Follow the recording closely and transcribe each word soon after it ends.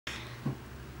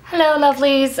Hello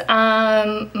lovelies,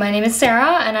 my name is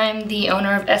Sarah and I'm the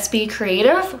owner of SB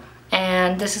Creative,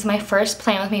 and this is my first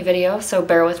Plan With Me video, so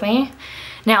bear with me.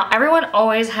 Now everyone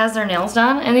always has their nails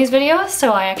done in these videos,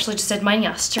 so I actually just did mine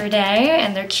yesterday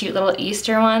and they're cute little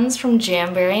Easter ones from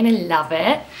Jamberry and I love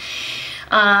it.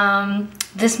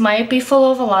 This might be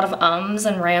full of a lot of ums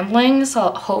and rambling, so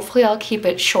hopefully I'll keep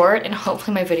it short and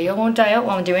hopefully my video won't die out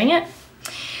while I'm doing it.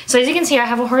 So as you can see, I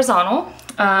have a horizontal.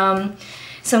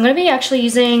 So I'm going to be actually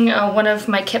using one of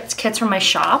my kits from my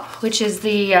shop, which is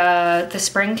the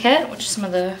spring kit, which some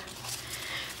of the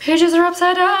pages are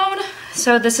upside down.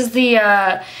 So this is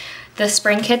the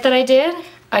spring kit that I did.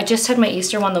 I just had my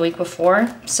Easter one the week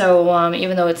before, so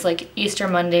even though it's like Easter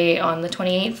Monday on the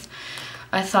 28th,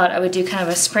 I thought I would do kind of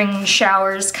a spring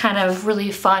showers, kind of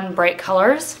really fun, bright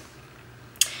colors.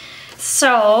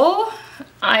 So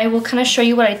I will kind of show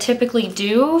you what I typically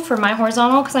do for my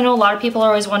horizontal, because I know a lot of people are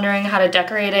always wondering how to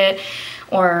decorate it,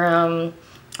 or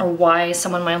why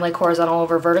someone might like horizontal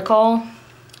over vertical.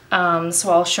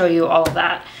 So I'll show you all of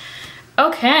that.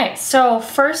 Okay, so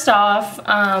first off,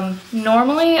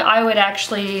 normally I would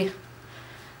actually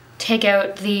take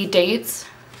out the dates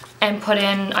and put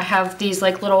in, I have these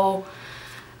like little,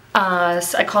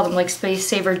 I call them like space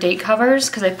saver date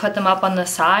covers because I put them up on the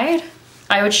side.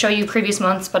 I would show you previous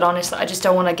months, but honestly, I just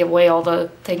don't want to give away all the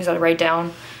things that I write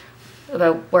down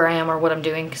about where I am or what I'm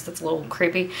doing because that's a little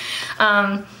creepy.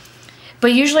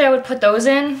 But usually I would put those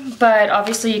in, but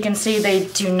obviously you can see they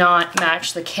do not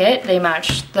match the kit. They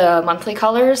match the monthly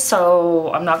colors,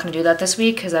 so I'm not going to do that this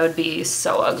week because that would be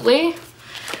so ugly.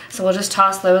 So we'll just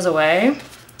toss those away.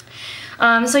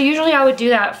 So usually I would do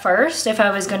that first if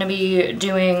I was going to be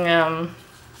doing kind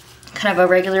of a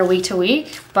regular week to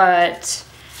week, but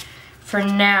for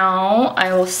now,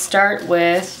 I will start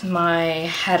with my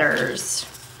headers.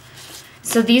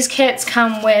 So these kits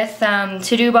come with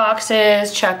to-do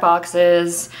boxes, check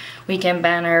boxes, weekend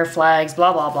banner, flags,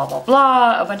 blah, blah, blah, blah,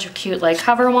 blah, a bunch of cute like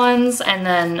cover ones, and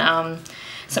then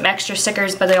some extra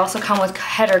stickers, but they also come with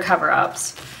header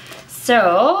cover-ups.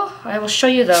 So I will show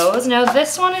you those. Now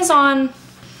this one is on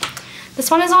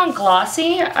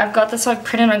glossy. I've got this like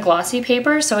printed on glossy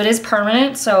paper, so it is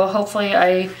permanent, so hopefully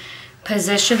I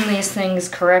position these things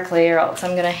correctly or else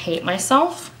I'm gonna hate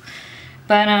myself.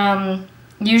 But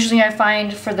usually I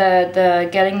find for the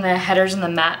getting the headers and the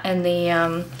mat and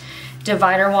the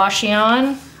divider washi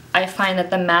on, I find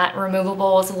that the mat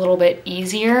removable is a little bit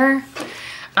easier.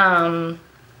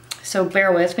 So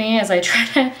bear with me as I try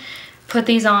to put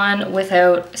these on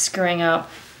without screwing up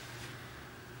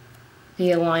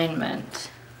the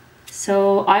alignment.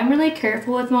 So I'm really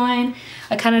careful with mine.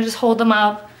 I kind of just hold them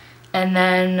up, and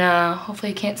then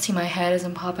hopefully you can't see my head as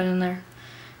I'm popping in there.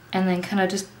 And then kind of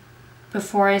just,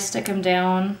 before I stick them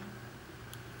down,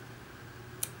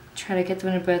 try to get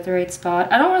them in about the right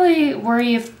spot. I don't really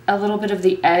worry if a little bit of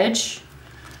the edge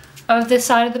of this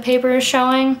side of the paper is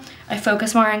showing. I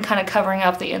focus more on kind of covering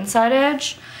up the inside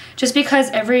edge. Just because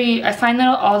I find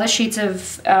that all the sheets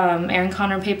of Erin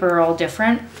Condren paper are all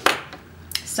different.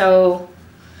 So,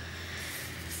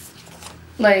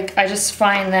 like, I just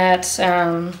find that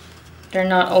they're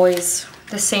not always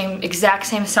the exact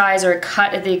same size or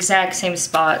cut at the exact same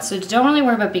spot. So don't really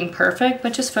worry about being perfect,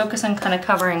 but just focus on kind of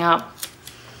covering up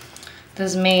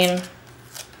those main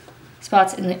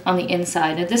spots on the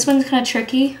inside. Now this one's kind of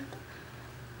tricky.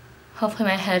 Hopefully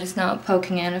my head is not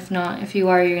poking in. If not, if you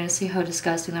are, you're gonna see how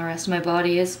disgusting the rest of my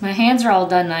body is. My hands are all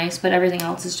done nice, but everything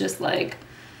else is just like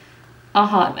a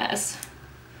hot mess.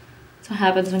 That's what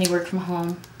happens when you work from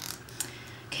home.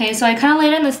 Okay, so I kind of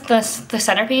laid in the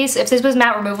centerpiece. If this was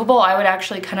matte removable, I would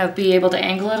actually kind of be able to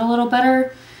angle it a little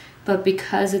better. But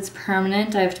because it's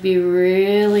permanent, I have to be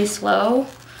really slow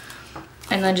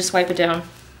and then just wipe it down.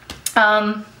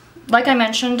 Like I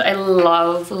mentioned, I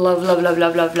love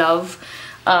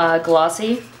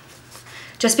glossy.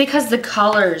 Just because the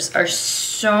colors are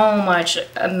so much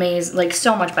amazing, like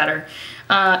so much better.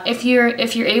 If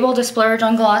you're able to splurge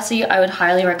on glossy, I would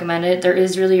highly recommend it. There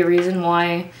is really a reason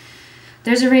why.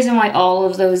 There's a reason why all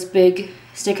of those big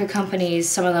sticker companies,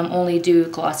 some of them only do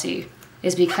glossy,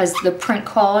 is because the print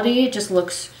quality just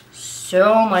looks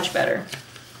so much better.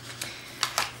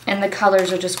 And the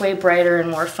colors are just way brighter and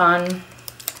more fun.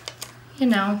 You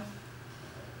know.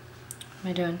 What am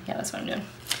I doing? Yeah, that's what I'm doing.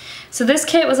 So this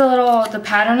kit was the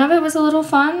pattern of it was a little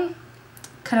fun.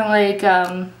 Kind of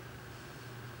like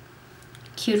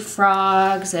cute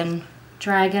frogs and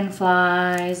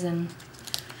dragonflies, and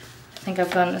I think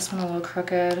I've done this one a little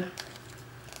crooked.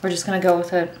 We're just gonna go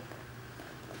with it.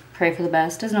 Pray for the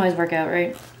best. Doesn't always work out,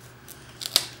 right?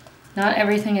 Not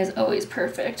everything is always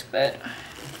perfect, but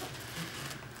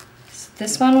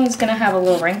This one was gonna have a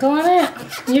little wrinkle in it.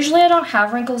 Usually I don't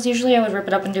have wrinkles. Usually I would rip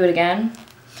it up and do it again.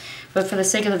 But for the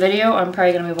sake of the video, I'm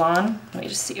probably gonna move on. Let me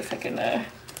just see if I can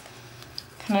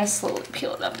kind of slowly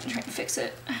peel it up and try and fix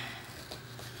it.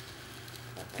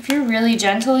 If you're really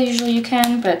gentle, usually you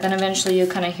can, but then eventually you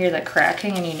kind of hear that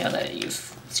cracking and you know that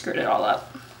you've screwed it all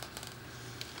up.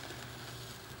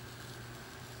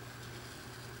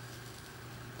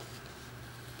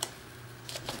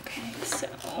 Okay, so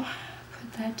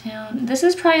put that down. This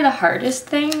is probably the hardest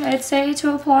thing, I'd say,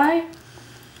 to apply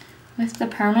with the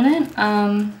permanent.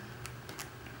 And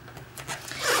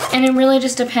it really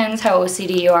just depends how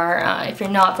OCD you are. If you're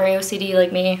not very OCD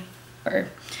like me, or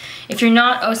if you're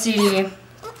not OCD,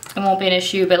 it won't be an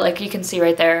issue, but like you can see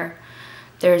right there,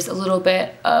 there's a little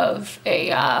bit of a,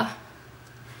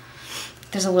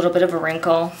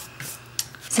 wrinkle.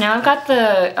 So now I've got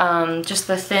the, just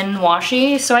the thin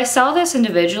washi. So I sell this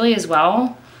individually as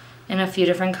well in a few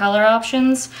different color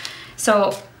options.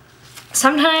 So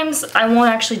sometimes I won't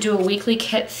actually do a weekly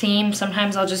kit theme.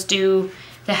 Sometimes I'll just do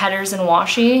the headers and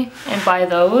washi and buy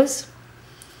those.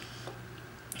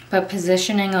 But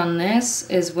positioning on this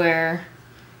is where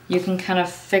you can kind of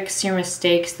fix your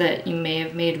mistakes that you may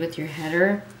have made with your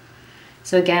header.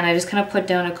 So again, I just kind of put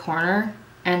down a corner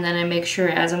and then I make sure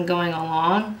as I'm going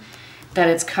along that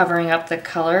it's covering up the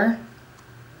color.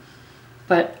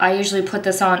 But I usually put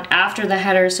this on after the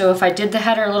header, so if I did the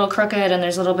header a little crooked and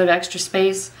there's a little bit of extra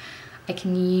space, I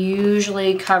can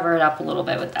usually cover it up a little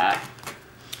bit with that.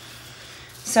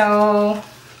 So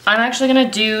I'm actually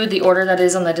gonna do the order that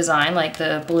is on the design, like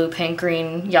the blue, pink,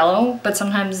 green, yellow, but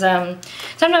sometimes I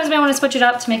might wanna switch it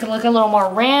up to make it look a little more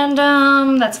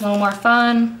random. That's a little more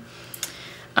fun.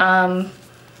 Oh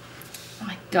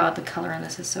my God, the color on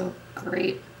this is so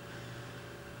great.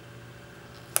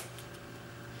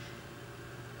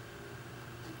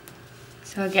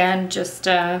 So again, just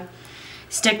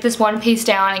stick this one piece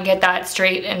down and get that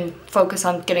straight and focus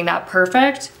on getting that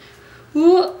perfect.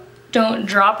 Ooh, don't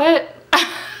drop it.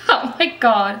 Oh my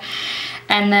God.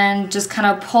 And then just kind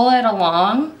of pull it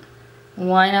along,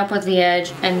 line up with the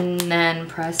edge, and then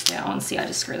press down. See, I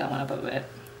just screwed that one up a bit.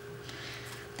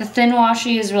 The thin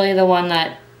washi is really the one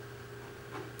that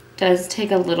does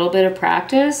take a little bit of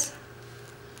practice.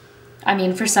 I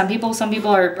mean, for some people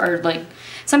are like,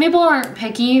 some people aren't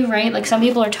picky, right? Like some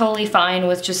people are totally fine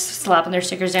with just slapping their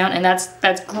stickers down, and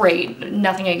that's great.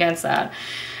 Nothing against that.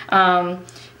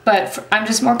 But I'm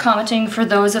just more commenting for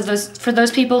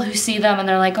those people who see them and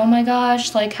they're like, oh my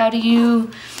gosh, like how do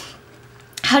you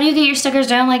get your stickers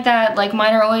down like that? Like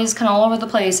mine are always kind of all over the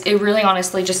place. It really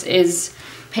honestly just is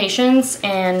patience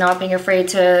and not being afraid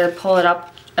to pull it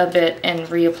up a bit and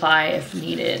reapply if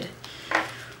needed.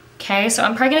 Okay, so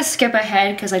I'm probably gonna skip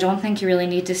ahead because I don't think you really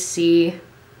need to see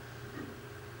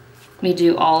me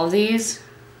do all of these,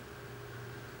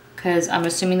 because I'm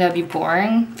assuming that would be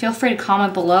boring. Feel free to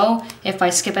comment below if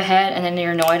I skip ahead and then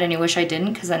you're annoyed and you wish I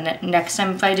didn't, because then next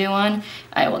time if I do one,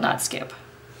 I will not skip.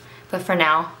 But for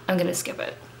now, I'm gonna skip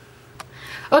it.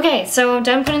 Okay, so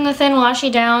done putting the thin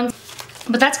washi down,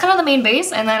 but that's kind of the main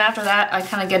base, and then after that, I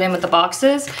kind of get in with the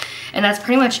boxes, and that's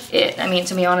pretty much it. I mean,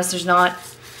 to be honest, there's not,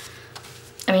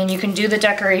 I mean, you can do the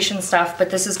decoration stuff,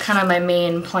 but this is kind of my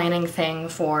main planning thing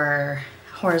for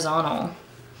horizontal.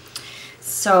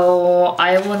 So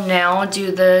I will now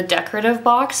do the decorative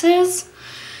boxes,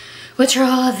 which are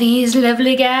all of these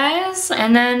lovely guys.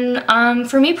 And then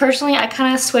for me personally, I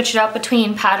kind of switch it up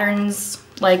between patterns,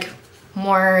 like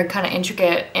more kind of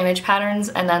intricate image patterns,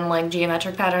 and then like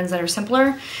geometric patterns that are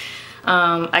simpler.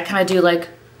 I kind of do like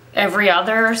every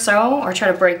other or so, or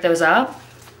try to break those up.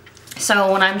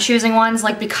 So when I'm choosing ones,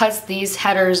 like because these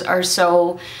headers are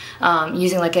so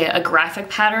using like a graphic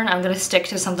pattern, I'm gonna stick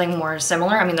to something more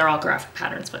similar. I mean, they're all graphic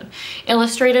patterns, but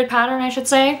illustrated pattern, I should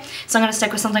say. So I'm gonna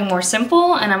stick with something more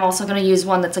simple, and I'm also gonna use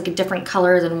one that's like a different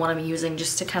color than what I'm using,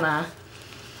 just to kind of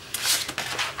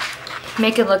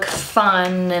make it look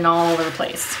fun and all over the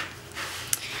place.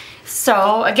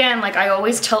 So again, like I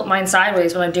always tilt mine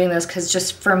sideways when I'm doing this, because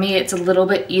just for me, it's a little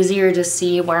bit easier to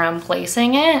see where I'm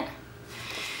placing it.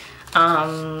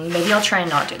 Maybe I'll try and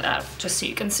not do that, just so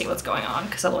you can see what's going on,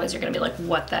 because otherwise you're gonna be like,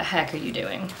 what the heck are you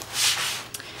doing?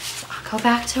 So I'll go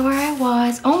back to where I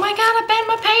was. Oh my God, I bent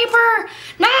my paper!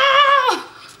 No!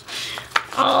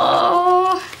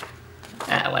 Oh.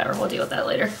 Whatever, we'll deal with that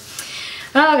later.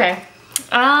 Okay,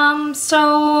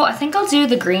 so I think I'll do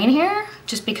the green here,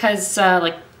 just because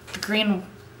like the green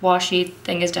washi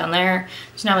thing is down there.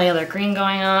 There's not really other green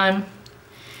going on. I'm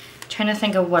trying to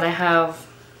think of what I have,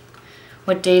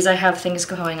 what days I have things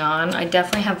going on. I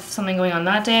definitely have something going on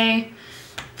that day,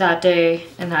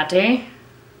 and that day.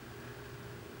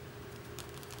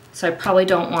 So I probably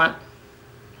don't want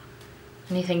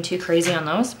anything too crazy on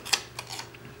those.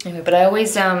 Anyway, but I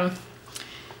always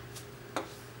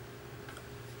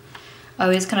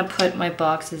kind of put my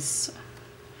boxes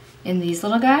in these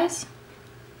little guys.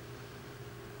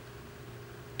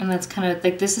 And that's kind of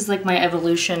like, this is like my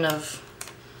evolution of,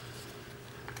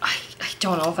 I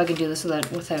don't know if I can do this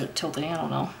without tilting, I don't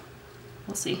know.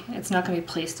 We'll see. It's not going to be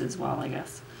placed as well, I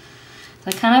guess. So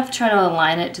I kind of try to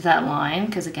align it to that line,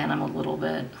 because again, I'm a little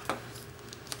bit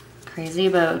crazy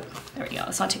about, there we go,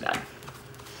 it's not too bad.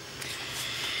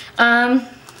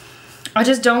 I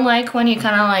just don't like when you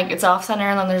kind of like, it's off center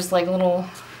and then there's like little,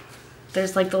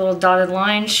 there's like the little dotted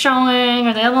line showing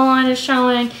or the other line is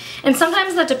showing. And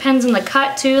sometimes that depends on the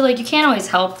cut too, like you can't always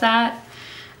help that.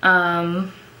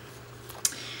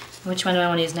 Which one do I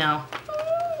want to use now?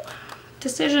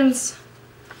 Decisions.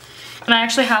 And I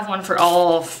actually have one for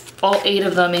all 8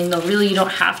 of them, and really you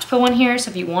don't have to put one here, so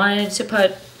if you wanted to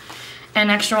put an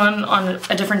extra one on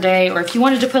a different day, or if you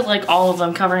wanted to put like all of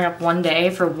them covering up one day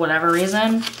for whatever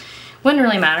reason, wouldn't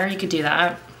really matter, you could do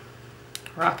that.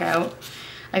 Rock out.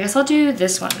 I guess I'll do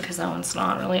this one because that one's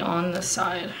not really on this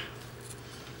side.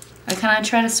 I kind of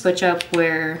try to switch up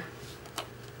where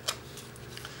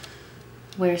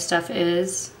stuff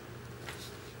is.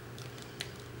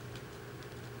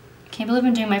 Can't believe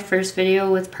I'm doing my first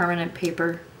video with permanent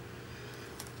paper.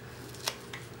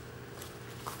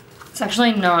 It's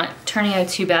actually not turning out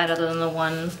too bad other than the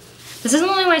one. This isn't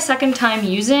only my second time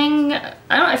using,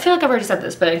 I feel like I've already said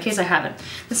this, but in case I haven't.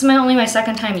 This is only my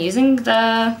second time using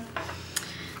the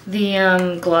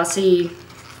glossy,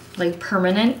 like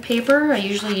permanent paper. I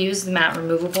usually use the matte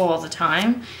removable all the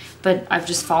time, but I've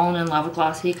just fallen in love with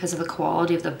glossy because of the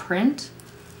quality of the print.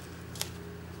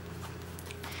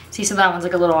 See, so that one's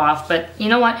like a little off, but you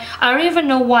know what? I don't even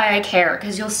know why I care,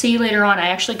 because you'll see later on I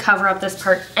actually cover up this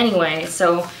part anyway,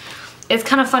 so it's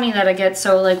kind of funny that I get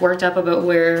so like worked up about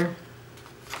where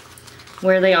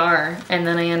they are, and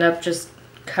then I end up just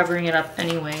covering it up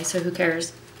anyway, so who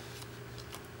cares?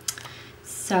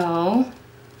 So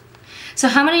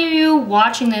how many of you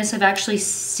watching this have actually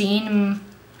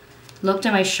looked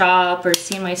at my shop or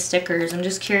seen my stickers? I'm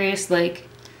just curious, like,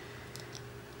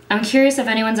 I'm curious if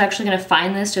anyone's actually going to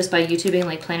find this just by YouTubing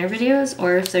like planner videos,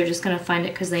 or if they're just going to find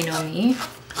it because they know me.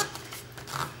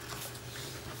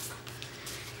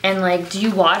 And like, do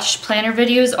you watch planner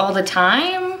videos all the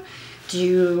time? Do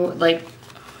you like,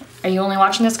 are you only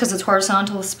watching this because it's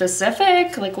horizontal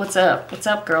specific? Like, what's up? What's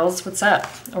up, girls? What's up?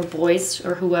 Or boys,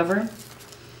 or whoever.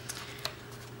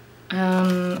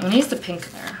 I'm gonna use the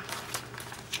pink there.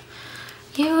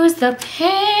 Use the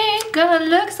pink, gonna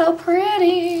look so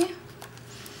pretty.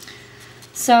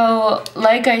 So,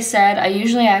 like I said, I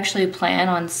usually actually plan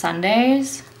on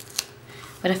Sundays,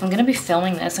 but if I'm gonna be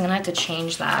filming this, I'm gonna have to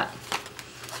change that.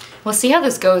 We'll see how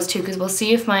this goes too, because we'll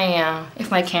see if my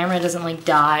camera doesn't like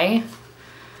die.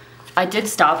 I did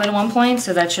stop at one point,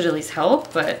 so that should at least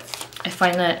help, but I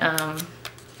find that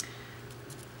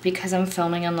because I'm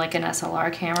filming on like an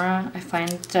SLR camera, I find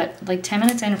that like 10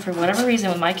 minutes in, for whatever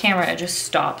reason with my camera, it just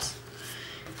stops.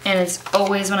 And it's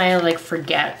always when I like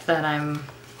forget that I'm...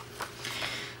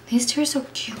 These two are so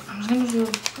cute.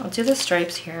 I'll do the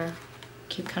stripes here.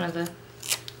 Keep kind of the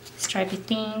stripey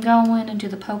thing going and do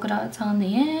the polka dots on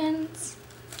the ends.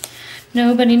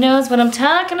 Nobody knows what I'm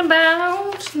talking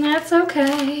about, and that's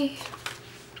okay.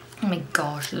 Oh my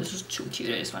gosh, this is too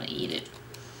cute. I just want to eat it.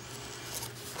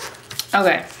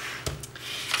 Okay.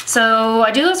 So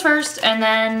I do those first, and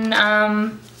then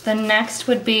the next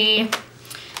would be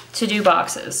to-do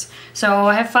boxes. So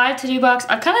I have 5 to-do boxes.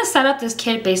 I've kind of set up this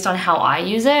kit based on how I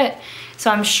use it.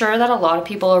 So I'm sure that a lot of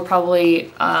people are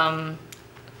probably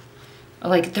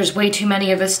like, there's way too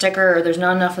many of this sticker, or there's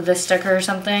not enough of this sticker or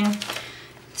something.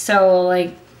 So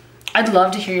like, I'd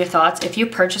love to hear your thoughts. If you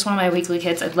purchase one of my weekly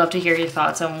kits, I'd love to hear your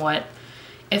thoughts on what,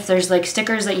 if there's like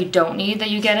stickers that you don't need that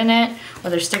you get in it, or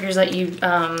there's stickers that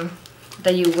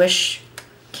you wish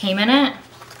came in it,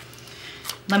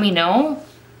 let me know.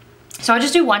 So I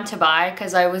just do one to buy,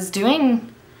 because I was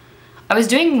doing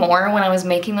more when I was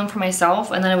making them for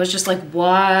myself, and then it was just like,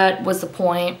 what was the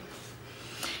point?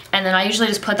 And then I usually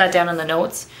just put that down in the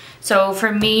notes. So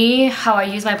for me, how I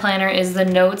use my planner is the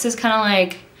notes is kind of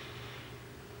like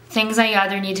things I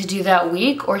either need to do that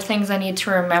week or things I need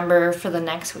to remember for the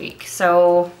next week.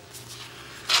 So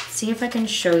see if I can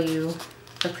show you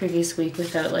the previous week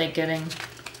without like getting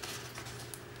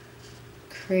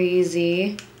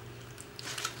crazy.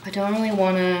 I don't really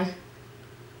want to,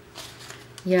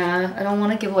 yeah, I don't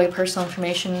want to give away personal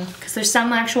information, because there's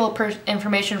some actual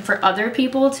information for other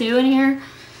people too in here.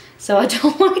 So I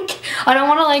don't want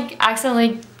to like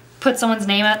accidentally put someone's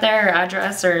name out there, or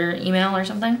address, or email, or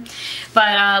something.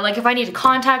 But like if I need to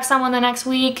contact someone the next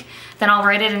week, then I'll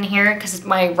write it in here, because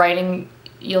my writing,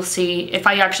 you'll see, if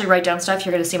I actually write down stuff,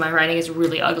 you're gonna see my writing is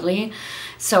really ugly.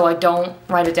 So I don't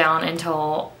write it down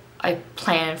until I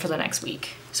plan for the next week.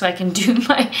 So I can do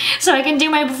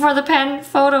my before the pen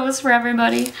photos for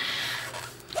everybody.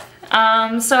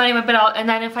 So anyway, and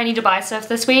then if I need to buy stuff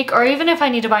this week, or even if I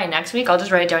need to buy it next week, I'll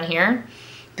just write it down here,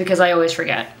 because I always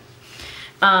forget.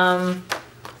 And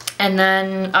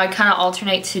then I kind of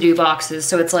alternate to-do boxes,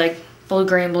 so it's like blue,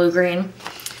 green, blue, green.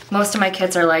 Most of my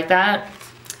kits are like that.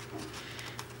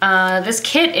 This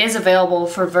kit is available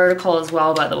for vertical as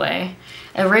well, by the way.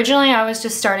 Originally, I was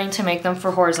just starting to make them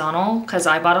for horizontal, because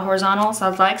I bought a horizontal, so I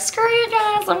was like, screw you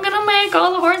guys, I'm gonna make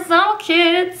all the horizontal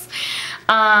kits.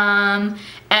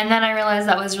 And then I realized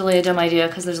that was really a dumb idea,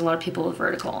 because there's a lot of people with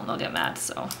vertical and they'll get mad,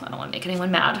 so I don't want to make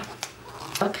anyone mad.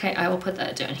 Okay, I will put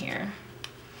that down here.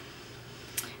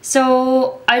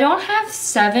 So I don't have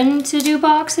 7 to-do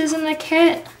boxes in the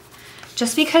kit,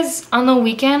 just because on the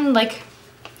weekend, like,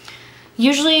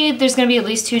 usually there's gonna be at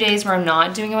least 2 days where I'm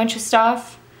not doing a bunch of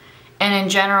stuff. And in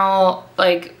general,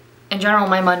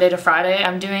 my Monday to Friday,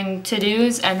 I'm doing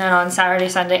to-dos, and then on Saturday,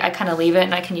 Sunday, I kind of leave it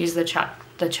and I can use the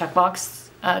checkbox,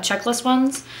 checklist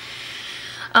ones.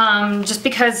 Just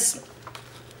because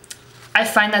I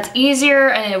find that's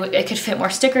easier, and it could fit more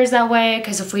stickers that way,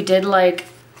 because if we did like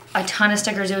a ton of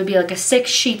stickers, it would be like a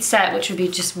 6-sheet set, which would be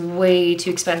just way too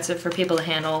expensive for people to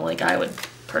handle. Like, I would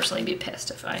personally be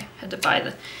pissed if I had to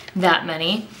buy that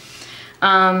many.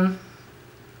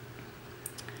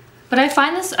 But I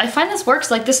find this works.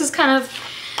 Like, this is kind of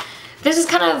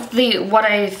what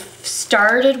I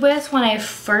started with when I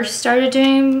first started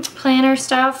doing planner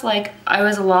stuff. Like, I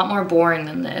was a lot more boring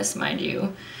than this, mind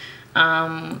you.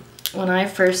 When I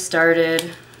first started,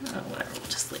 whatever, we'll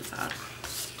just leave that.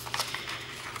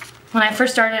 When I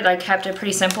first started, I kept it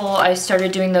pretty simple. I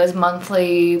started doing those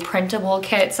monthly printable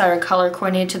kits that are color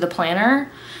coordinated to the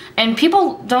planner. And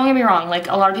people, don't get me wrong, like,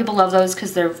 a lot of people love those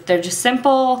because they're just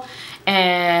simple.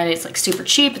 And it's like super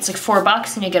cheap. It's like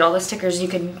 $4 and you get all the stickers you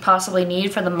could possibly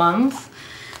need for the month.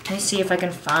 Let me see if I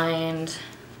can find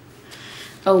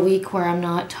a week where I'm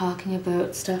not talking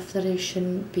about stuff that I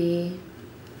shouldn't be.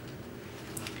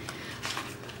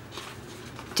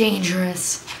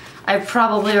 Dangerous. I've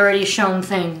probably already shown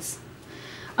things.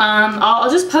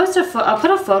 I'll just post I'll put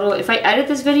a photo. If I edit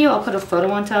this video, I'll put a photo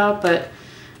on top, but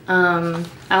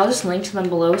I'll just link to them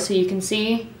below so you can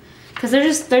see. Because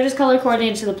they're just color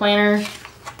coordinated to the planner.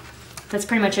 That's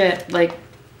pretty much it. Like,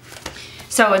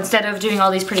 so instead of doing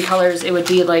all these pretty colors, it would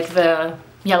be like the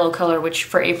yellow color, which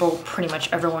for April pretty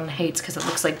much everyone hates because it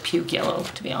looks like puke yellow,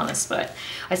 to be honest. But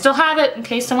I still have it in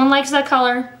case someone likes that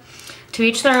color. To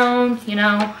each their own, you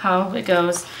know how it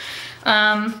goes.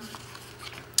 But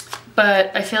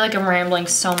I feel like I'm rambling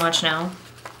so much now.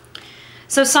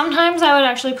 So sometimes I would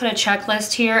actually put a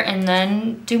checklist here and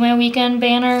then do my weekend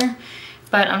banner.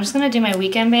 But I'm just gonna do my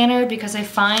weekend banner because I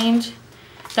find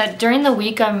that during the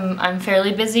week I'm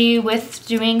fairly busy with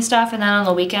doing stuff, and then on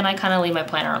the weekend I kind of leave my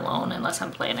planner alone unless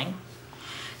I'm planning.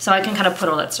 So I can kind of put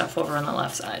all that stuff over on the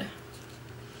left side.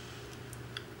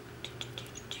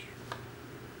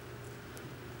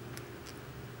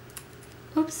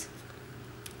 Oops.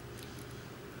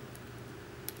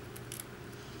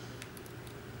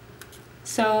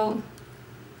 So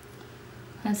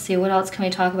let's see, what else can we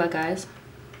talk about, guys?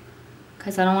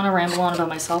 Because I don't want to ramble on about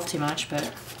myself too much,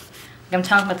 but I'm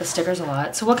talking about the stickers a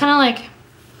lot. So what kind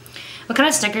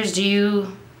of stickers do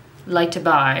you like to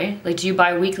buy? Like, do you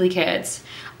buy weekly kits?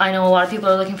 I know a lot of people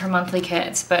are looking for monthly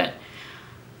kits, but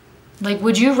like,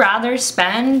 would you rather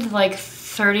spend like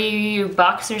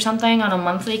 $30 or something on a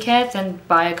monthly kit than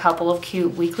buy a couple of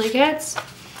cute weekly kits?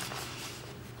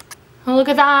 Oh, look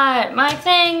at that!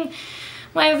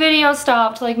 My video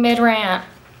stopped like mid-rant.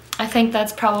 I think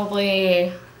that's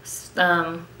probably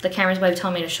the camera's way of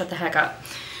telling me to shut the heck up.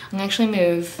 I'm gonna actually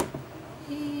move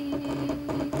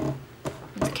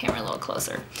the camera a little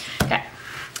closer. Okay.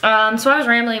 So I was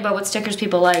rambling about what stickers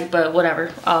people like, but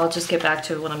whatever. I'll just get back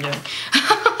to what I'm doing.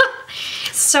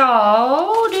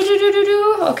 So,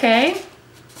 okay.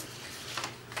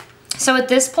 So at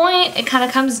this point, it kind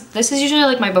of comes, this is usually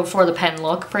like my before the pen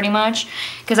look, pretty much.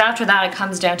 Because after that, it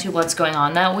comes down to what's going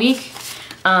on that week.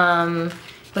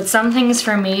 But some things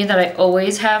for me that I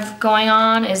always have going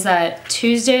on is that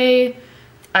Tuesday,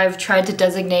 I've tried to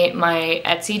designate my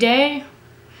Etsy day.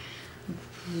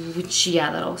 Which,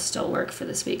 yeah, that'll still work for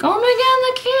this week. Oh my god,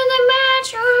 they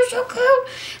match, oh, so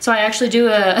cute. So I actually do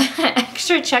a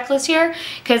extra checklist here,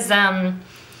 because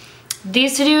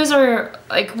these to-dos are,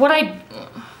 like,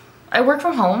 I work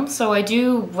from home, so I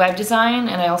do web design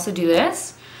and I also do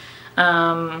this.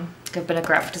 I've been a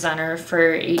graphic designer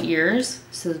for 8 years,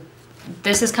 so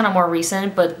this is kind of more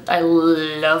recent, but I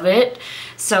love it.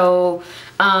 So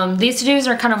these to-dos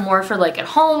are kind of more for like at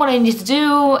home what I need to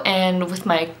do, and with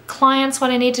my clients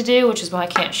what I need to do, which is why I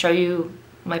can't show you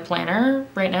my planner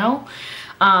right now.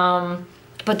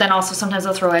 But then also sometimes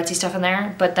I'll throw Etsy stuff in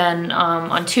there. But then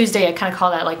on Tuesday I kind of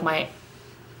call that like my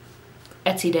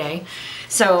Etsy day.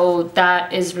 So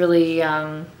that is really,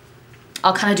 I'll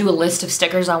kind of do a list of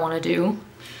stickers I want to do.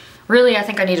 Really, I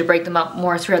think I need to break them up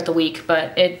more throughout the week,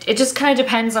 but it just kind of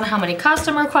depends on how many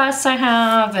custom requests I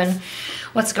have and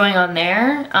what's going on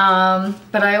there.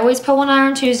 But I always put one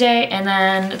on Tuesday, and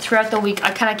then throughout the week,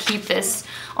 I kind of keep this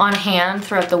on hand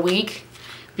throughout the week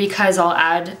because I'll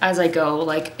add as I go.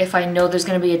 Like if I know there's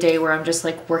gonna be a day where I'm just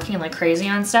like working like crazy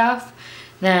on stuff,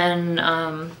 then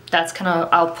that's kind of,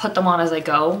 I'll put them on as I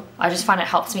go. I just find it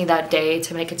helps me that day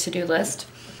to make a to-do list.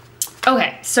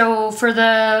 Okay, so for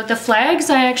the flags,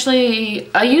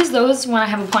 I use those when I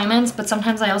have appointments, but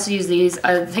sometimes I also use these.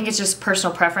 I think it's just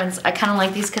personal preference. I kind of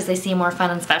like these because they seem more fun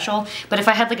and special, but if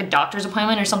I had like a doctor's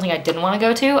appointment or something I didn't want to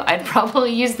go to, I'd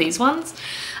probably use these ones.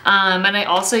 And I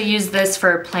also used this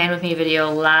for a Plan With Me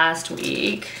video last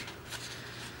week.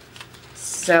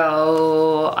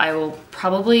 So I will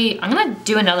probably, I'm gonna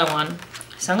do another one.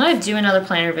 So I'm gonna do another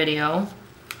planner video.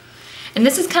 And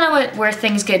this is kind of where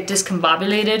things get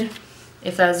discombobulated,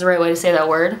 if that is the right way to say that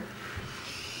word.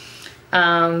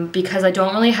 Because I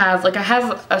don't really have, like I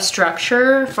have a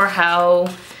structure for how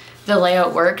the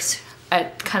layout works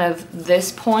at kind of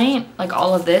this point. Like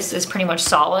all of this is pretty much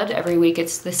solid. Every week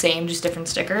it's the same, just different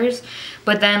stickers.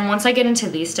 But then once I get into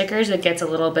these stickers, it gets a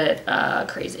little bit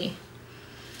crazy.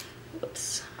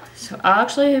 Whoops. So I'll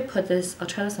actually put this, I'll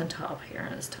try this on top here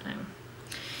this time.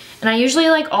 And I usually,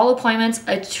 like all appointments,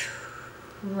 I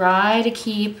try to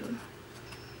keep,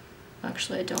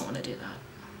 actually I don't want to do that.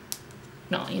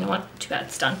 No, you know what, too bad,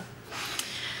 it's done.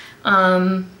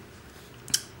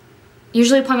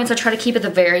 Usually appointments I try to keep at the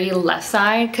very left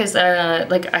side because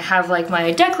like I have like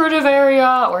my decorative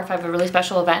area, or if I have a really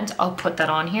special event, I'll put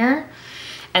that on here.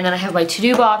 And then I have my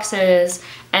to-do boxes,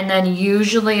 and then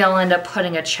usually I'll end up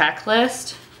putting a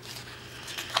checklist.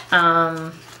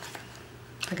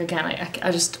 Like again,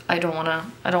 I don't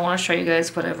wanna show you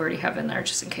guys what I've already have in there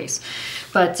just in case.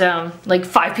 But like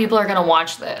 5 people are gonna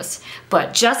watch this,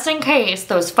 but just in case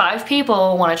those 5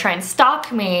 people wanna try and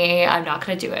stalk me, I'm not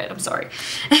gonna do it, I'm sorry.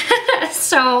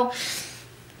 So,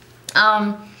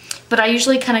 but I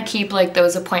usually kind of keep like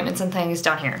those appointments and things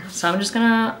down here. So I'm just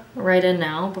gonna write in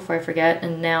now before I forget,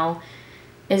 and now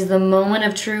is the moment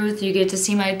of truth. You get to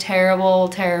see my terrible,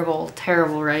 terrible,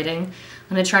 terrible writing.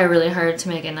 I'm gonna try really hard to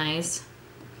make it nice.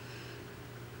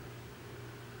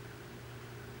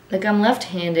 Like I'm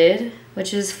left-handed,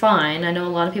 which is fine. I know a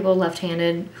lot of people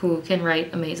left-handed who can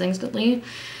write amazingly,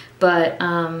 but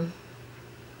I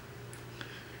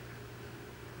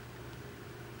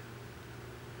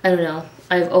don't know.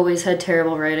 I've always had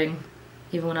terrible writing,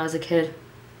 even when I was a kid.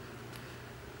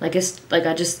 Like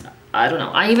I don't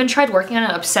know. I even tried working on it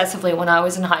obsessively when I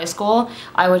was in high school.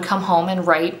 I would come home and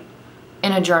write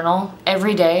in a journal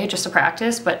every day just to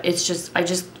practice, but it's just, I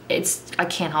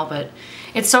can't help it.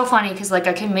 It's so funny because like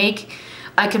I can make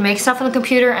stuff on the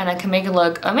computer and I can make it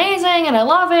look amazing and I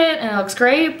love it and it looks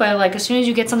great, but like as soon as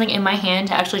you get something in my hand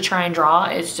to actually try and draw,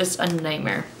 it's just a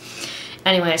nightmare.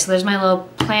 Anyway, so there's my little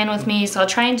plan with me. So I'll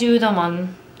try and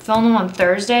film them on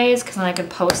Thursdays because then I can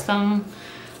post them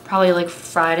probably like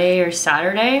Friday or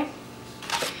Saturday.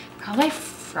 Probably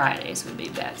Fridays would be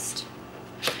best.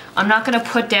 I'm not gonna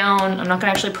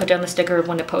actually put down the sticker of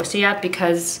when to post it yet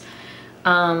because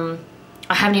I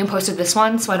haven't even posted this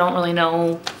one, so I don't really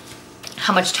know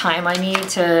how much time I need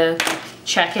to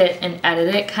check it and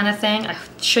edit it kind of thing. I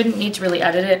shouldn't need to really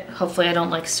edit it. Hopefully I don't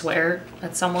like swear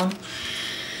at someone.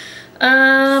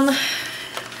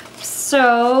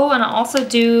 So, and I also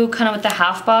do kind of with the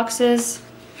half boxes,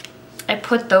 I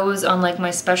put those on like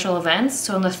my special events.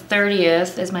 So on the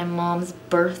 30th is my mom's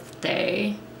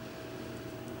birthday.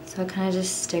 So I kind of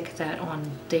just stick that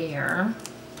on there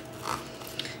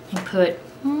and put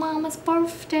Mama's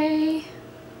birthday.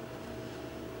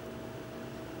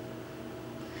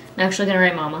 I'm actually gonna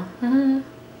write Mama.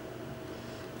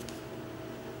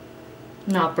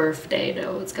 Not birthday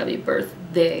though, it's gotta be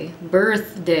birthday.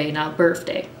 Birthday, not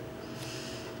birthday.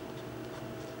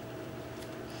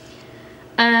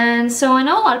 And so I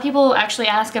know a lot of people actually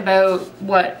ask about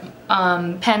what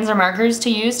pens or markers to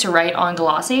use to write on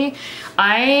glossy.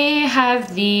 I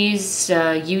have these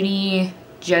Uni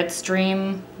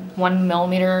Jetstream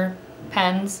 1mm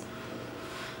pens.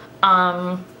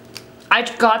 I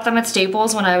got them at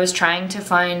Staples when I was trying to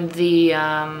find the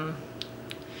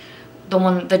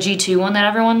G2 one that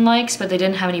everyone likes, but they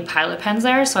didn't have any Pilot pens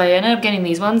there, so I ended up getting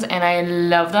these ones, and I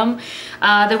love them.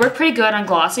 They work pretty good on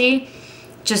glossy.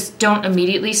 Just don't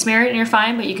immediately smear it and you're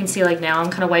fine, but you can see like now I'm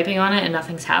kind of wiping on it and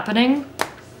nothing's happening.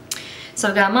 So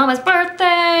I've got Mama's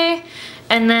birthday,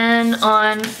 and then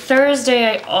on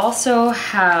Thursday I also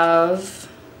have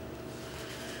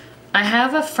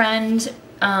a friend,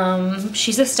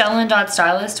 she's a Stella & Dot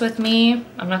stylist with me.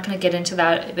 I'm not going to get into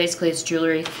that, basically it's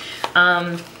jewelry.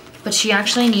 But she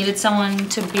actually needed someone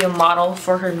to be a model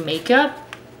for her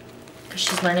makeup because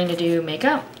she's learning to do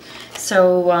makeup.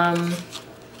 So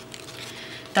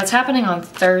that's happening on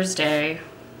Thursday,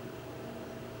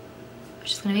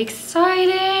 which is going to be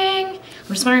exciting. I'm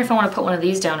just wondering if I want to put one of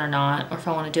these down or not, or if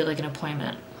I want to do like an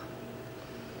appointment.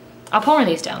 I'll put one of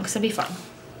these down because it'd be fun.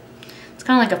 It's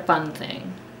kind of like a fun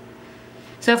thing.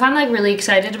 So if I'm like really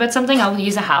excited about something, I'll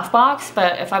use a half box,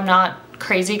 but if I'm not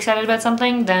crazy excited about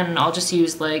something, then I'll just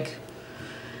use one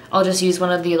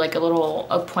of the like a little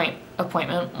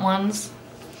appointment ones.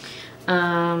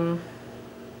 I'm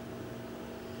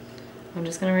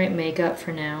just gonna write makeup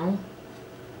for now,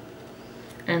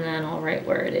 and then I'll write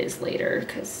where it is later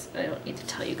because I don't need to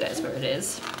tell you guys where it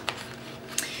is.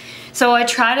 So I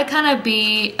try to kind of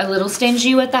be a little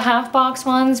stingy with the half box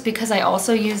ones because I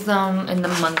also use them in the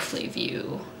monthly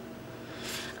view.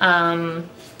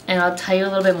 And I'll tell you a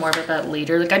little bit more about that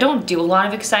later. Like I don't do a lot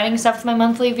of exciting stuff with my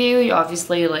monthly view. You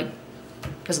obviously like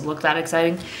doesn't look that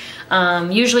exciting.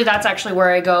 Usually that's actually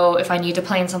where I go if I need to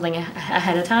plan something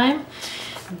ahead of time.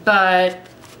 But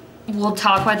we'll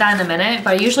talk about that in a minute.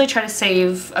 But I usually try to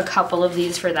save a couple of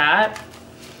these for that,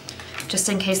 just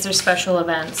in case there's special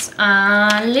events.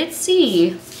 Let's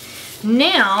see.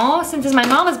 Now, since it's my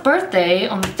mama's birthday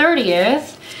on the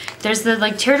 30th, there's the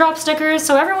like teardrop stickers.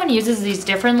 So everyone uses these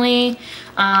differently.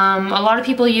 A lot of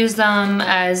people use them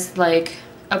as like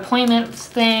appointment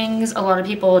things. A lot of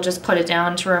people just put it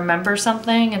down to remember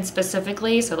something and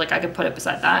specifically. So like I could put it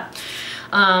beside that.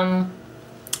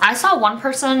 I saw one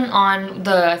person on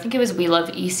the, I think it was We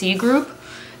Love EC group,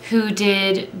 who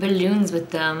did balloons with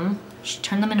them. She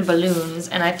turned them into balloons,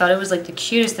 and I thought it was like the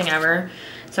cutest thing ever.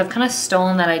 So I've kind of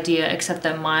stolen that idea, except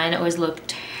that mine always looked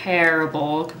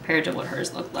terrible compared to what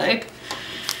hers looked like.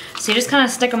 So you just kind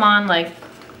of stick them on like,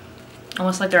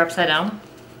 almost like they're upside down.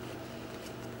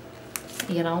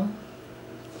 You know?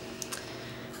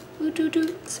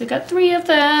 So we got 3 of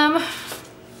them.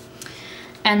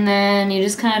 And then you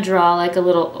just kind of draw like a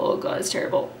little, oh god, it's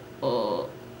terrible. Oh,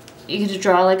 you can just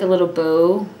draw like a little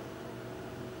bow.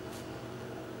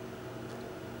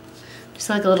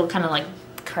 Just like a little kind of like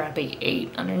crappy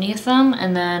 8 underneath them.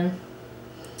 And then,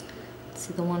 let's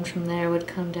see, the one from there would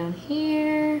come down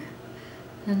here.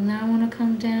 And that one would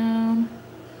come down.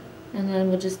 And then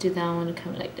we'll just do that one to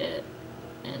come like that.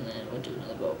 And then we'll do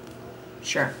another bow.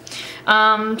 Sure.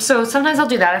 So sometimes I'll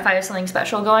do that if I have something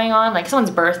special going on, like someone's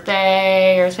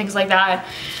birthday or things like that.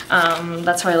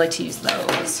 That's how I like to use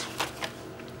those.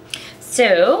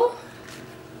 So,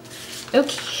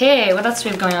 okay, what else do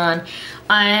we have going on?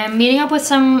 I'm meeting up with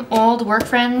some old work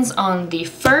friends on the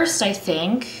 1st, I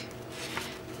think.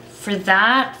 For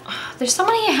that, there's so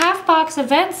many half box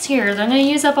events here that I'm gonna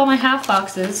use up all my half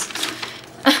boxes.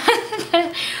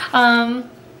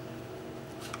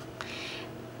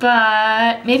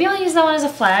 But maybe I'll use that one as a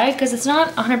flag because it's not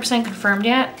 100% confirmed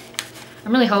yet.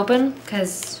 I'm really hoping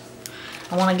because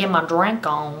I want to get my drink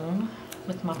on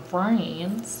with my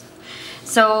friends.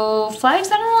 So flags,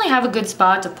 I don't really have a good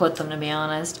spot to put them, to be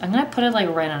honest. I'm going to put it like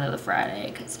right under the Friday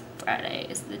because Friday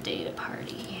is the day to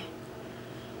party.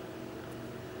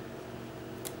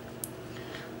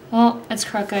 Well, it's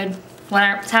crooked.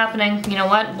 Whatever, it's happening. You know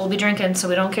what? We'll be drinking, so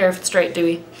we don't care if it's straight, do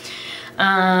we?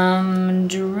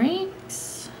 Drinks.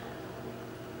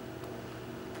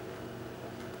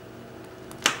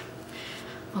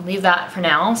 I'll leave that for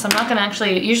now. So I'm not gonna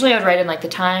actually, usually I would write in like the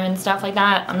time and stuff like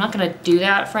that. I'm not gonna do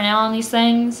that for now on these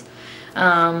things.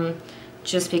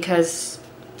 Just because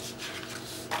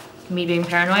me being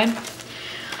paranoid.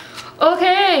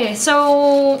 Okay,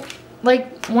 so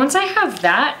like once I have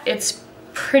that, it's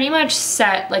pretty much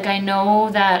set. Like I know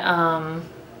that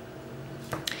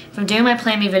if I'm doing my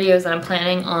Plan Me videos that I'm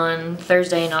planning on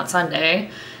Thursday, not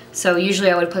Sunday. So usually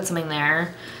I would put something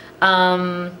there.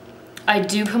 I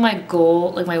do put my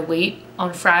goal, like my weight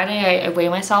on Friday. I weigh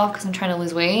myself because I'm trying to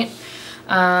lose weight.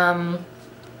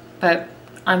 But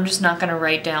I'm just not gonna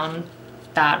write down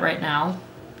that right now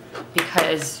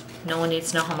because no one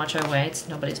needs to know how much I weigh. It's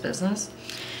nobody's business.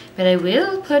 But I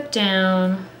will put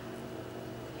down,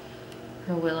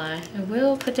 or will I? I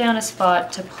will put down a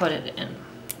spot to put it in.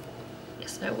 Yes,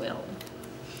 Yes, I will.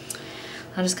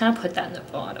 I'll just kind of put that in the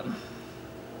bottom.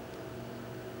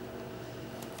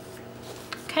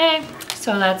 Okay,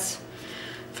 so that's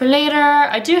for later.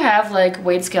 I do have like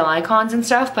weight scale icons and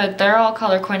stuff, but they're all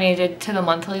color coordinated to the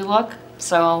monthly look.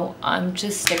 So I'm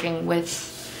just sticking with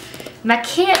my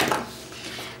kit.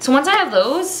 So once I have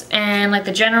those and like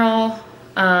the general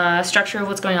structure of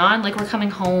what's going on, like we're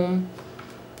coming home,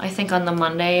 I think on the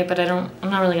Monday, but I'm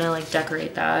not really gonna like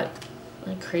decorate that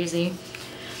like crazy.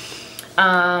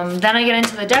 Then I get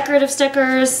into the decorative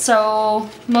stickers. So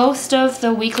most of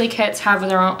the weekly kits have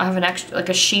their own, I have an extra, like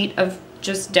a sheet of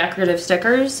just decorative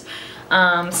stickers.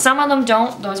 Some of them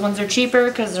don't. Those ones are cheaper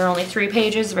because they're only 3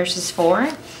 pages versus 4.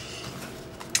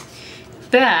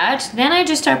 But then I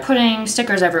just start putting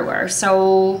stickers everywhere.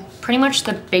 So pretty much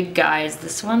the big guys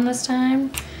this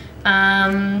time.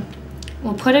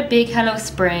 We'll put a big Hello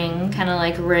Spring kind of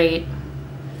like right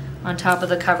on top of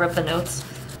the cover of the notes.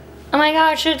 Oh my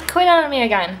gosh, it quit out on me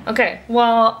again. Okay,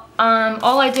 well,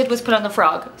 all I did was put on the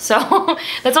frog. So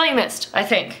that's all you missed, I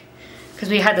think, because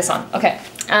we had this on. Okay,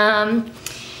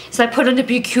 so I put on the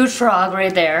big cute frog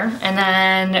right there, and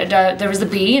then there was the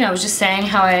bee, and I was just saying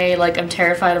how I'm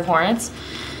terrified of hornets,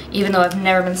 even though I've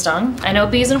never been stung. I know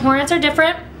bees and hornets are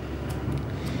different,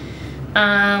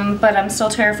 but I'm still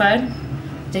terrified.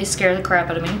 They scare the crap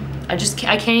out of me. I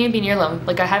can't even be near them.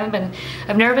 Like I've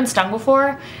never been stung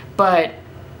before, but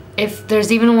if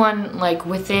there's even one like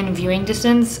within viewing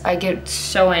distance, I get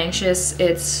so anxious,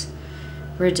 it's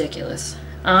ridiculous.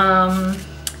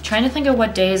 Trying to think of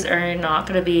what days are not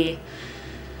gonna be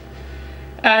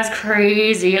as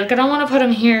crazy. Like I don't want to put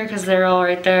them here because they're all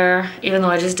right there, even though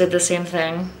I just did the same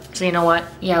thing. So you know what?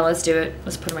 Yeah, let's do it.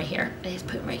 Let's put them right here. Let's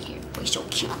put them right here. We're so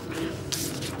cute.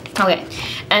 Okay,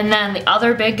 and then the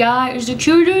other big guy is the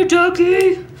cute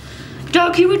ducky.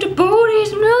 Ducky with the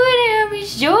booties, look at him,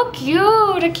 he's so cute,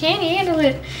 I can't handle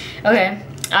it. Okay,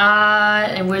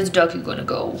 and where's Ducky gonna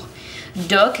go?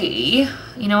 Ducky,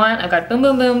 you know what, I got boom,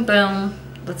 boom, boom, boom.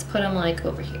 Let's put him like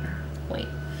over here. Wait,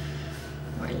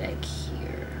 or like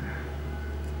here.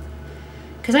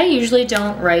 Because I usually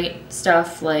don't write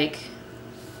stuff like,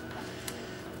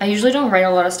 I usually don't write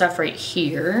a lot of stuff right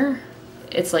here.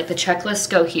 It's like the checklists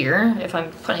go here if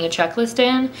I'm putting a checklist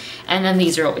in, and then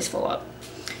these are always full up.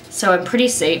 So I'm pretty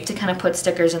safe to kind of put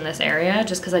stickers in this area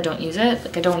just because I don't use it.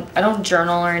 Like I don't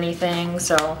journal or anything,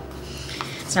 so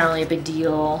it's not really a big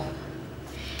deal.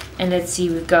 And let's see,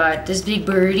 we've got this big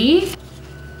birdie.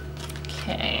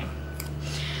 Okay.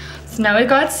 So now we've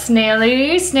got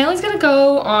Snaily. Snaily's gonna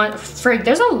go on, frig,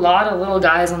 there's a lot of little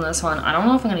guys on this one. I don't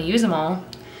know if I'm gonna use them all.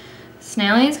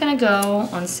 Snaily is gonna go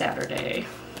on Saturday,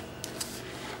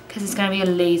 because it's gonna be a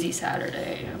lazy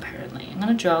Saturday, apparently. I'm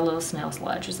gonna draw a little snail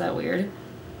sledge, is that weird?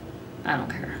 I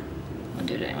don't care. I'm gonna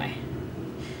do it anyway.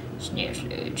 Snail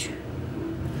sledge.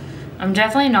 I'm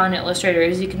definitely not an illustrator,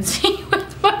 as you can see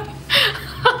with my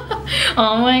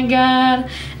oh my god.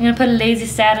 I'm gonna put a lazy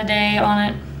Saturday on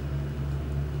it.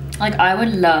 Like, I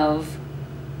would love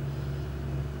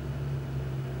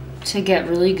to get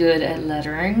really good at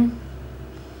lettering,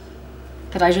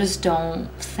 but I just don't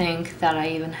think that I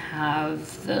even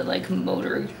have the like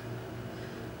motor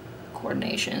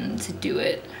coordination to do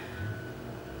it.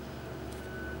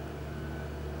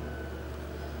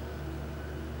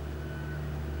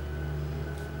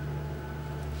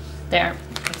 There,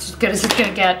 that's as good as it's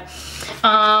gonna get.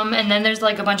 And then there's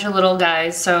like a bunch of little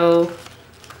guys, so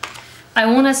I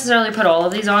won't necessarily put all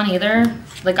of these on either.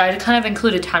 Like, I kind of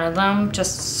include a ton of them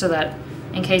just so that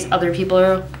in case other people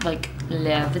are like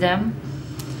love them.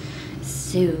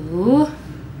 So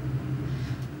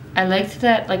I liked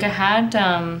that, like I had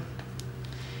for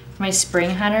my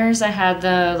spring headers, I had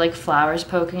the like flowers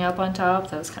poking up on top.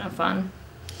 That was kind of fun.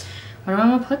 Where do I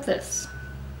want to put this?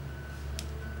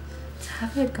 Let's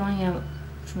have it going out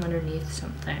from underneath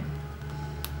something.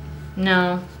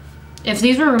 No. If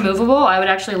these were removable, I would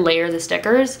actually layer the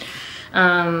stickers,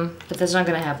 but that's not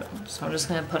gonna happen. So I'm just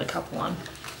gonna put a couple on.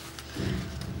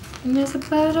 And there's the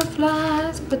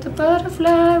butterflies, put the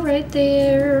butterfly right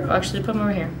there. Oh, actually, put him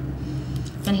over here.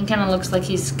 And he kind of looks like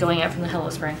he's going out from the Hello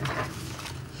Spring.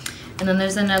 And then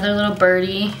there's another little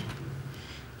birdie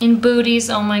in booties.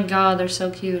 Oh my god, they're so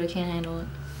cute. I can't handle it.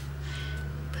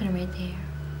 Put him right there.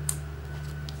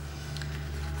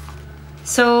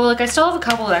 So, like, I still have a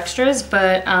couple of extras,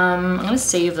 but I'm gonna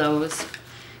save those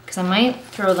because I might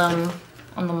throw them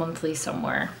on the monthly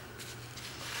somewhere.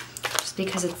 Just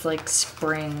because it's like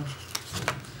spring.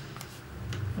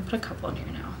 I'll put a couple on here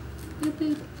now. Boop,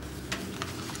 boop.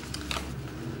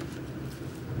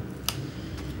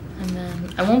 And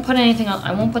then I won't put anything on,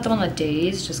 I won't put them on the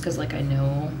days just because, like, I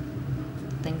know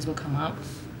things will come up.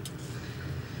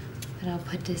 But I'll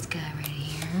put this guy right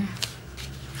here.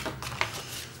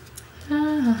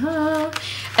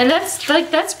 And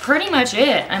that's pretty much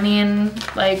it. I mean,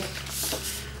 like,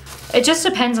 it just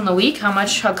depends on the week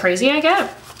how crazy I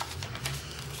get.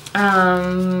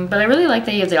 But I really like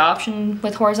that you have the option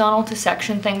with horizontal to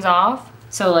section things off.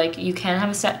 So like you can have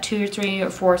a set 2 or 3 or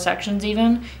 4 sections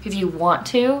even if you want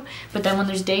to. But then when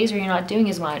there's days where you're not doing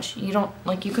as much, you don't,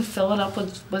 like, you could fill it up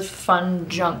with fun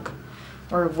junk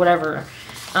or whatever.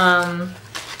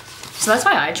 So that's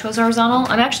why I chose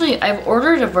horizontal. I've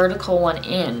ordered a vertical one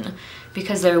in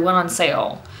because they went on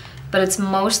sale. But it's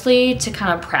mostly to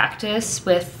kind of practice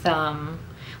with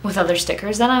other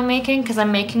stickers that I'm making, because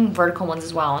I'm making vertical ones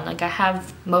as well. And like I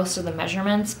have most of the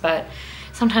measurements, but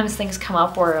sometimes things come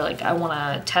up where like I want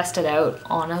to test it out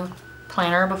on a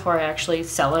planner before I actually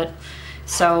sell it.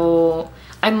 So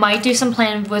I might do some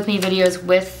plan with me videos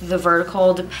with the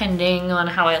vertical depending on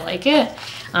how I like it.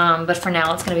 But for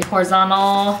now it's going to be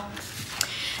horizontal.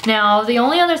 Now the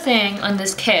only other thing on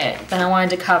this kit that I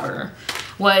wanted to cover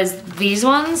was these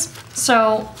ones.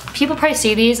 So people probably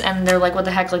see these and they're like, what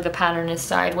the heck, like the pattern is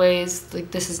sideways,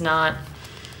 like this is not,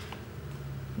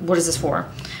 what is this for?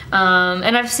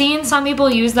 And I've seen some people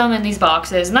use them in these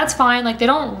boxes, and that's fine. Like they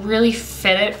don't really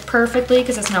fit it perfectly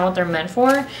because that's not what they're meant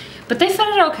for, but they fit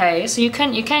it okay, so you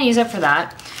can use it for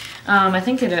that. I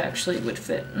think it actually would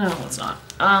fit. No, it's not.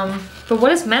 But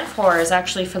what it's meant for is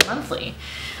actually for the monthly.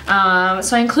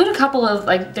 So I include a couple of,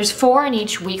 like, there's 4 in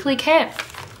each weekly kit.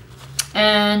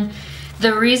 And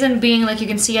the reason being, like you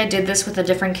can see I did this with a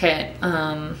different kit.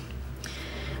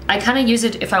 I kind of use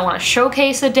it if I want to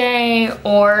showcase a day,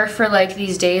 or for like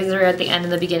these days that are at the end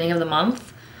and the beginning of the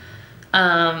month.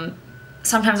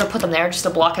 Sometimes I'll put them there just to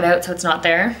block it out so it's not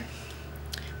there.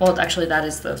 Well, actually that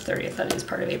is the 30th, that is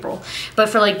part of April. But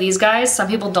for like these guys, some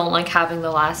people don't like having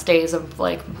the last days of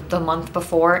like the month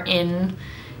before in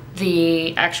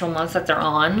the actual month that they're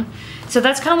on. So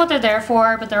that's kind of what they're there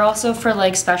for, but they're also for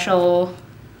like special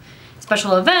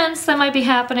events that might be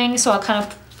happening. So I'll kind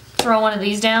of throw one of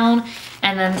these down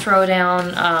and then throw down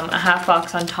a half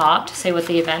box on top to say what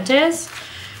the event is.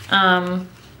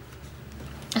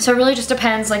 So it really just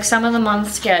depends. Like some of the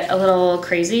months get a little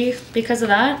crazy because of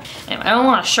that. Anyway, I don't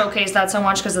want to showcase that so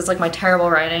much because it's like my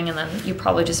terrible writing, and then you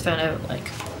probably just found out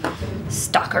like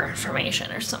stalker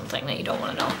information or something that you don't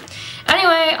want to know.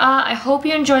 Anyway, I hope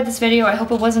you enjoyed this video. I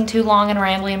hope it wasn't too long and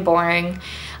rambly and boring.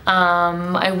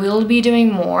 I will be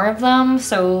doing more of them,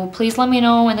 so please let me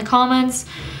know in the comments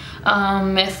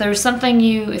if there's something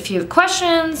if you have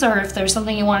questions, or if there's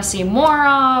something you want to see more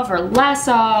of or less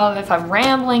of, if I'm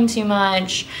rambling too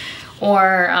much,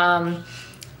 or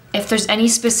if there's any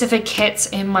specific kits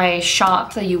in my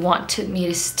shop that you want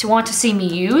to see me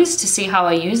use, to see how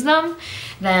I use them,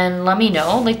 then let me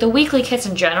know. Like the weekly kits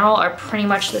in general are pretty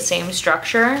much the same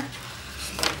structure.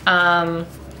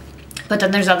 But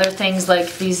then there's other things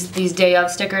like these day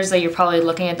of stickers that you're probably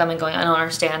looking at them and going, I don't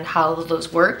understand how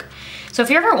those work. So if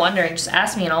you're ever wondering, just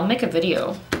ask me and I'll make a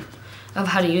video of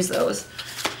how to use those.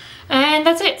 And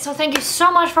that's it. So thank you so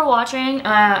much for watching.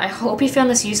 I hope you found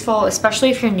this useful, especially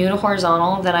if you're new to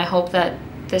horizontal. Then I hope that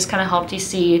this kind of helped you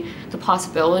see the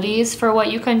possibilities for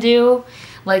what you can do.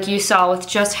 Like you saw with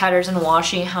just headers and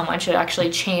washi, how much it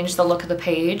actually changed the look of the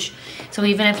page. So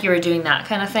even if you were doing that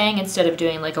kind of thing instead of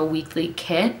doing like a weekly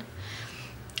kit.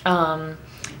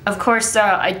 Of course,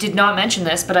 I did not mention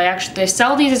this, but they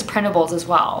sell these as printables as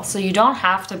well. So you don't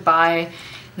have to buy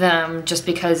them just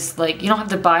because, like, you don't have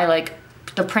to buy like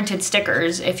the printed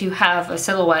stickers if you have a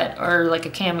silhouette or like a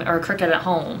cam or a Cricut at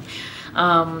home.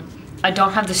 I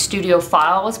don't have the studio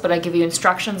files, but I give you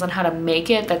instructions on how to make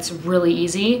it. That's really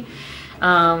easy.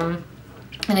 And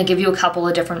I give you a couple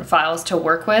of different files to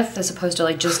work with as opposed to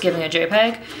like just giving a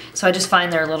JPEG. So I just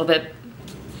find they're a little bit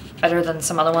better than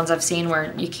some other ones I've seen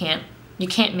where you can't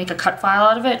make a cut file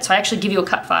out of it. So I actually give you a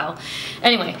cut file.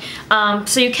 Anyway,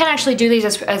 so you can actually do these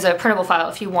as a printable file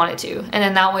if you wanted to, and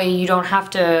then that way you don't have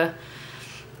to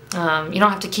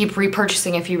keep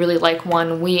repurchasing if you really like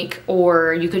one week,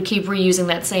 or you could keep reusing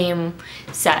that same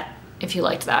set if you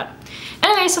liked that.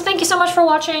 Anyway, so thank you so much for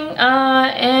watching,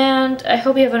 and I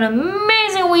hope you have an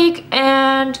amazing week,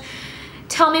 and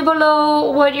tell me below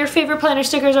what your favorite planner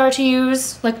stickers are to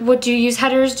use. Like, what do you use?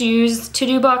 Headers? Do you use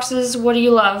to-do boxes? What do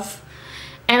you love?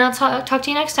 And I'll talk to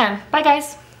you next time. Bye,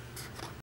 guys.